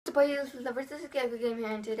up, you lovers? This is Gabby Game here,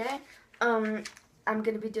 and today, I'm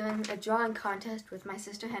gonna be doing a drawing contest with my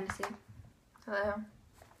sister Hennessy. Hello.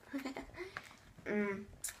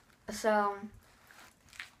 So,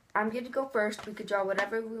 I'm gonna go first. We could draw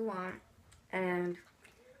whatever we want, and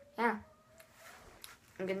yeah,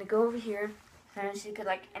 I'm gonna go over here. Hennessy could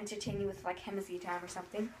like entertain you with like Hennessy time or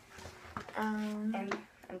something. And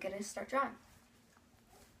I'm gonna start drawing.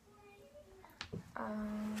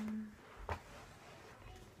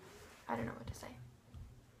 I don't know what to say.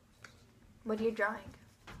 What are you drawing?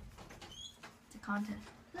 It's a contest.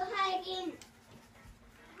 You're hiding.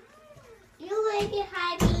 You like it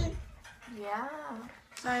hiding. Yeah.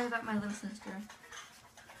 Sorry about my little sister.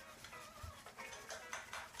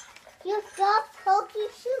 You stop poking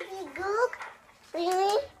shooting gook.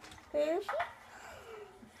 Really? Really?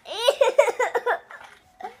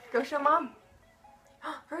 Go show Mom.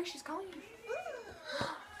 Hurry, she's calling you.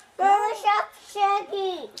 Mama, stop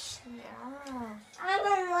shaking. Yeah. I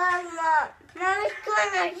don't love Mom. Mama's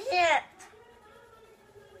gonna sit.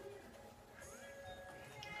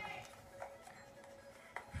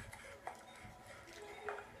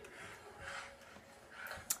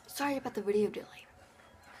 Sorry about the video delay.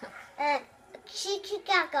 And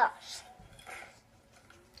chichicacos.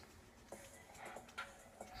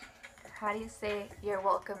 How do you say you're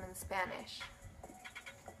welcome in Spanish?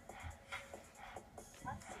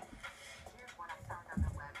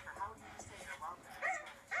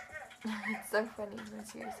 It's so funny when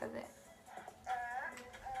Siri says it.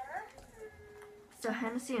 So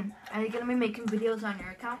Hennessy, are you gonna be making videos on your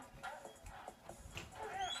account?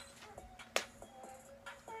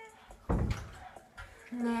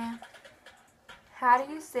 Nah. How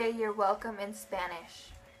do you say you're welcome in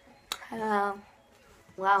Spanish? Hello.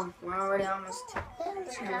 Wow, we're already almost 2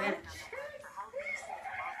 minutes.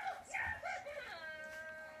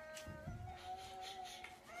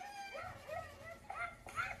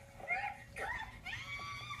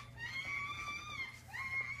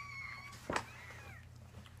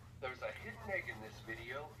 There's a hidden egg in this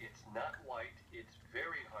video. It's not white. It's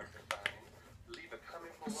very hard to find. Leave a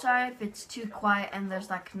comment below. Sorry if it's too quiet and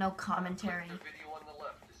there's like no commentary. Click the video on the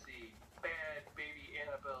left to see Bad Baby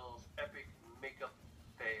Annabelle's epic makeup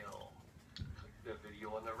fail. Click the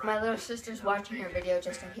video on the right. My little sister's watching her video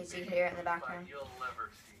just in case you hear it in the background. You'll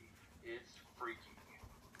never see. It's freaky.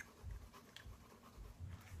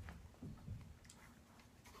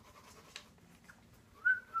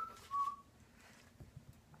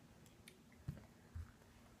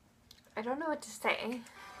 I don't know what to say.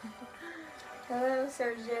 Hello,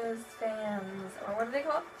 Sergio's fans. Or what are they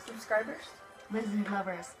called? Subscribers? Lizard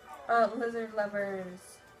lovers. Oh, lizard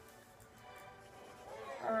lovers.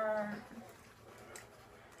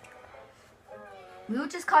 We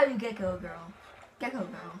would just call you Gecko Girl. Gecko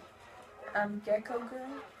Girl. Gecko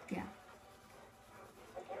Girl? Yeah.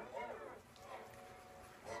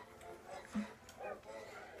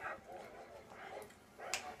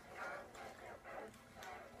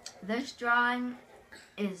 This drawing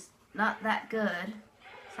is not that good.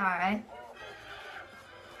 Sorry.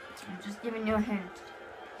 I'm just giving you a hint.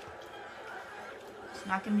 It's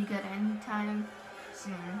not going to be good anytime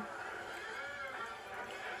soon.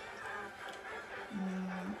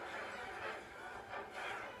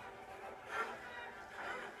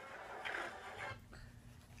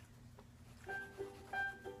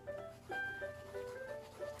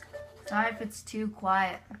 Sorry if it's too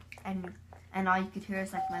quiet and all you could hear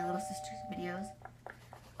is like my little sister's videos.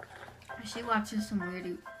 She watches some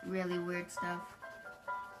really weird stuff.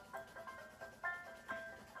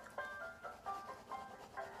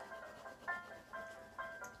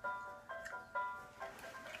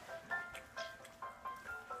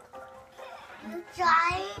 You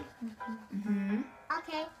trying? Mm-hmm.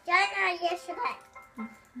 Okay. Done yesterday.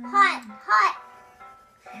 Hot. Hi.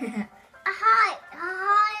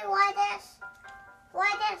 Why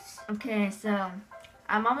this? Okay, so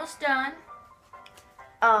I'm almost done.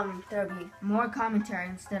 There'll be more commentary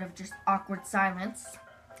instead of just awkward silence.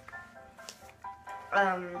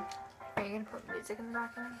 Are you gonna put music in the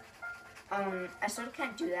background? I sort of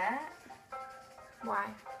can't do that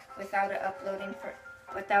Why? without it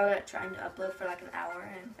trying to upload for like an hour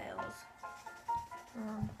and fails.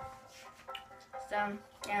 So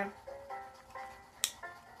yeah.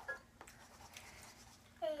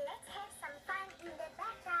 Let's have some fun in the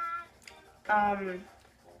background.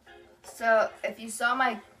 So if you saw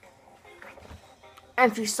my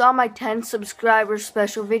 10 subscribers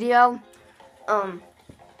special video,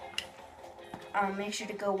 make sure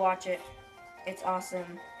to go watch it. It's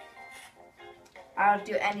awesome. I'll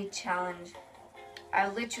do any challenge. I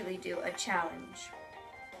literally do a challenge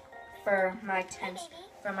for my 10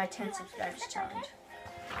 for my 10 subscribers challenge.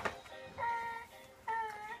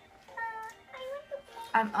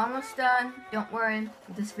 I'm almost done. Don't worry.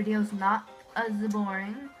 This video is not as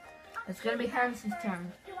boring. It's going to be Hansy's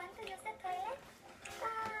turn. You want to use the toilet?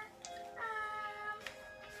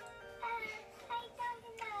 I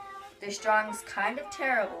don't know. This drawing's kind of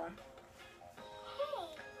terrible. Hey,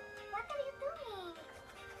 what are you doing?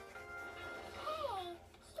 Hey,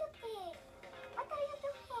 stupid. What are you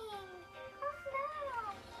doing? Oh no.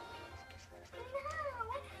 No,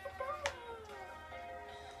 what are you doing?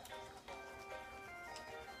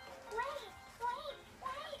 Wait.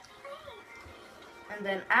 And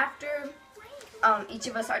then after each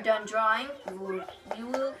of us are done drawing, we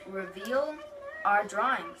will reveal our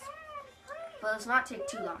drawings. But let's not take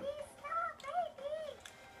too long. Stop, baby.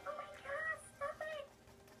 Oh my God, stop it.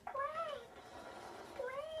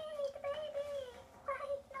 Wait, baby.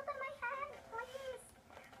 Wait, not on my hand, please.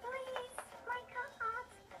 Please, my God.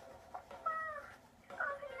 Oh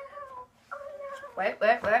no. Oh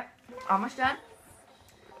no. Wait. Almost done.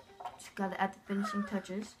 Just gotta add the finishing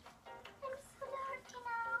touches. I'm so dirty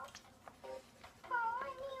now. Oh,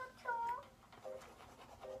 and you too.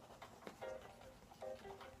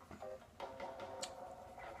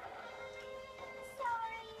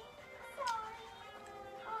 Sorry.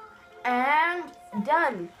 And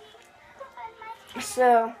done.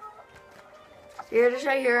 So, here it is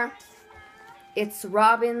right here. It's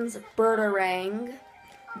Robin's birdarang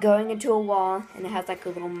going into a wall, and it has like a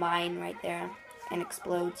little mine right there, and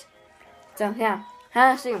explodes. So yeah,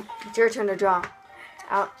 Hannah, it's your turn to draw.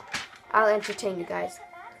 I'll entertain you guys.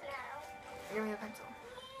 Give me a pencil.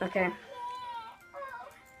 Okay.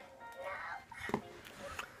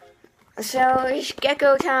 So it's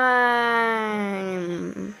gecko time.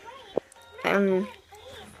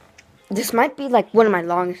 This might be like one of my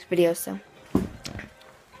longest videos, so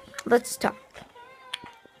let's talk.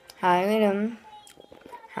 Hi, madam.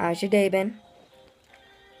 How's your day been?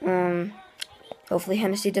 Hopefully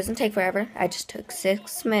Hennessy doesn't take forever. I just took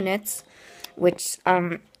 6 minutes, which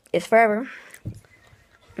is forever.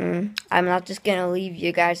 I'm not just gonna leave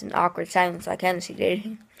you guys in awkward silence like Hennessy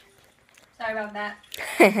did. Sorry about that.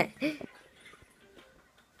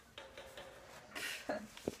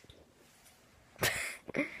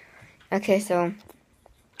 Okay, so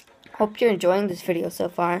hope you're enjoying this video so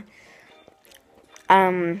far.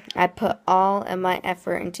 I put all of my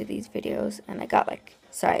effort into these videos, and I got like,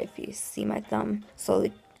 sorry if you see my thumb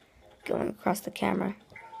slowly going across the camera.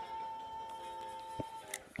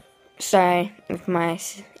 Sorry if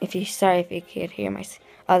you could hear my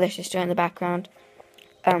other sister in the background.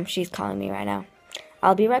 She's calling me right now.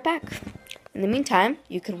 I'll be right back. In the meantime,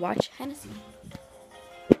 you could watch Hennessy.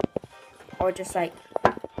 Or just like,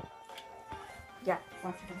 yeah,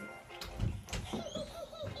 watch it.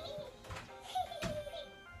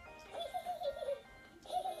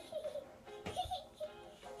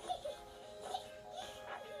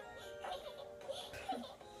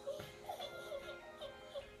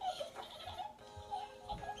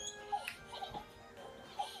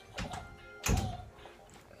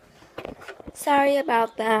 Sorry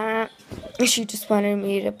about that. She just wanted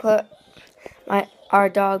me to put our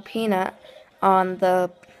dog Peanut on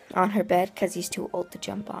her bed because he's too old to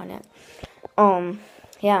jump on it.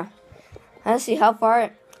 Yeah. Let's see, how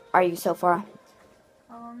far are you so far?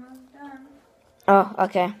 Almost done. Oh,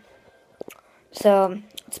 okay. So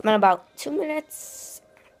it's been about 2 minutes,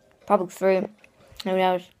 probably 3. Who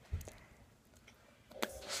knows?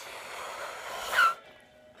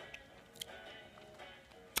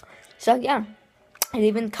 So yeah,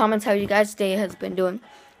 leave in the comments how you guys' day has been doing.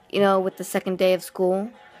 You know, with the second day of school,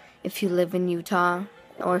 if you live in Utah,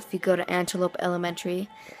 or if you go to Antelope Elementary,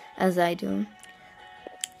 as I do.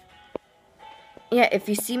 Yeah, if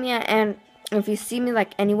you see me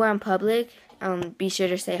like anywhere in public, be sure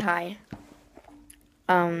to say hi.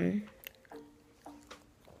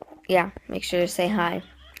 Yeah, make sure to say hi.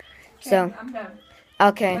 Okay, So, I'm done.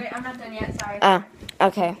 okay. Wait, I'm not done yet. Sorry.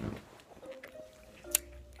 Okay.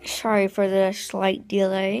 Sorry for the slight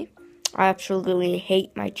delay. I absolutely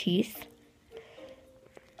hate my teeth.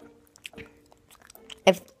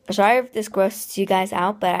 Sorry if this grosses you guys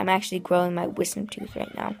out, but I'm actually growing my wisdom tooth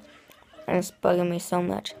right now. And it's bugging me so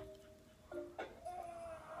much.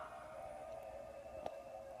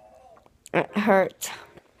 It hurts.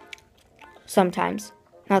 Sometimes.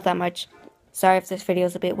 Not that much. Sorry if this video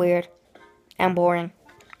is a bit weird and boring.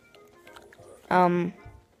 Okay,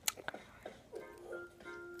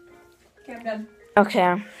 I'm done.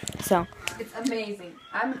 Okay, so. It's amazing.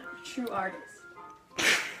 I'm a true artist.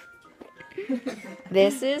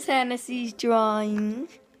 This is Hennessy's drawing.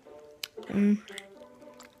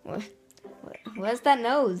 What? What's that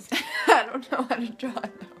nose? I don't know how to draw a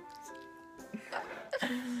nose.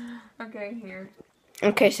 Okay, here.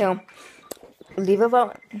 Okay, so leave a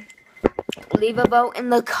vote. Leave a vote in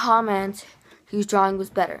the comments whose drawing was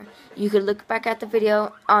better. You could look back at the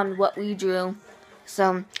video on what we drew.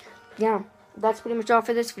 So, yeah, that's pretty much all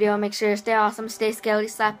for this video. Make sure to stay awesome, stay scaly,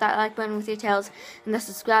 slap that like button with your tails, and the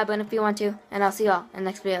subscribe button if you want to. And I'll see y'all in the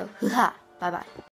next video. Bye-bye.